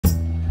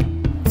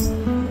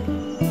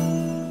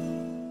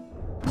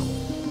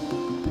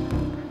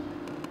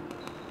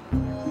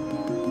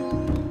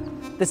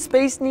The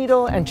Space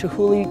Needle and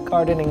Chihuly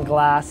Garden and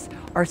Glass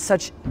are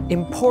such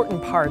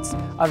important parts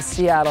of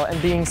Seattle, and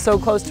being so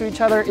close to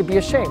each other, it'd be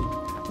a shame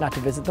not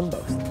to visit them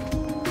both.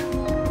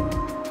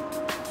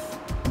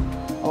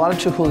 A lot of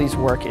Chihuly's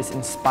work is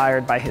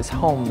inspired by his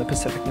home, the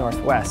Pacific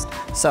Northwest.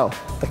 So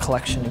the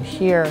collection in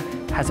here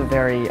has a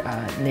very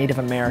Native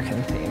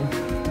American theme.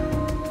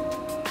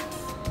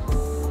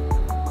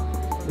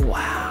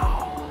 Wow.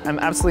 I'm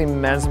absolutely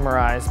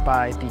mesmerized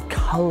by the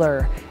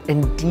color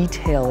and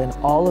detail in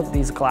all of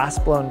these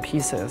glass-blown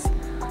pieces.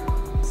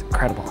 It's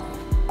incredible.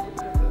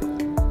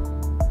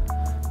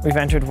 We've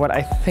entered what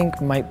I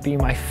think might be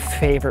my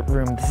favorite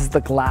room. This is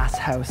the glass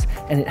house,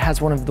 and it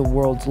has one of the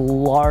world's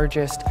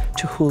largest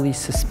Chihuly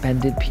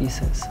suspended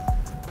pieces.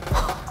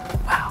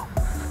 Wow.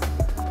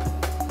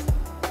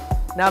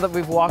 Now that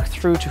we've walked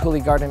through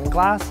Chihuly Garden and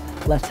Glass,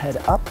 let's head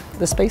up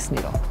the Space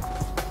Needle.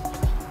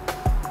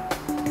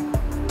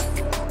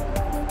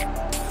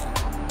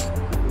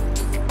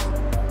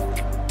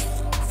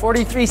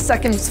 "43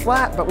 seconds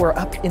flat, but we're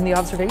up in the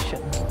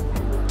observation."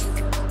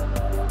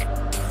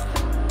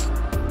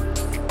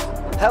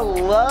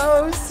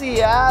 Hello,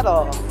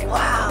 Seattle.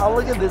 Wow,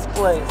 look at this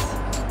place.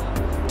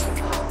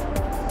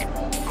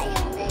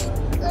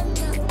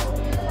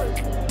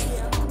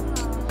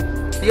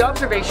 The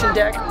observation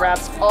deck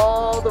wraps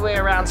all the way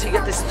around, so you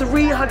get this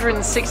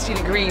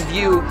 360-degree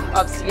view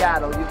of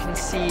Seattle. You can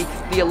see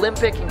the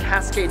Olympic and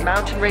Cascade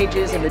mountain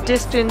ranges in the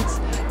distance,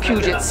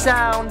 Puget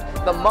Sound,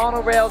 the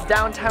monorail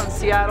downtown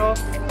Seattle.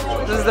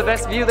 This is the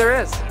best view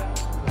there is.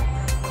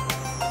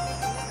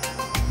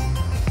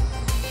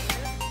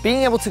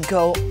 Being able to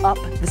go up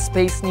the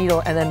Space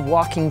Needle and then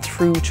walking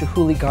through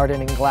Chihuly Garden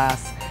and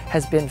Glass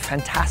has been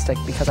fantastic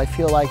because I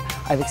feel like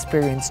I've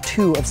experienced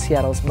two of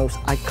Seattle's most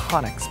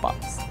iconic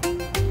spots.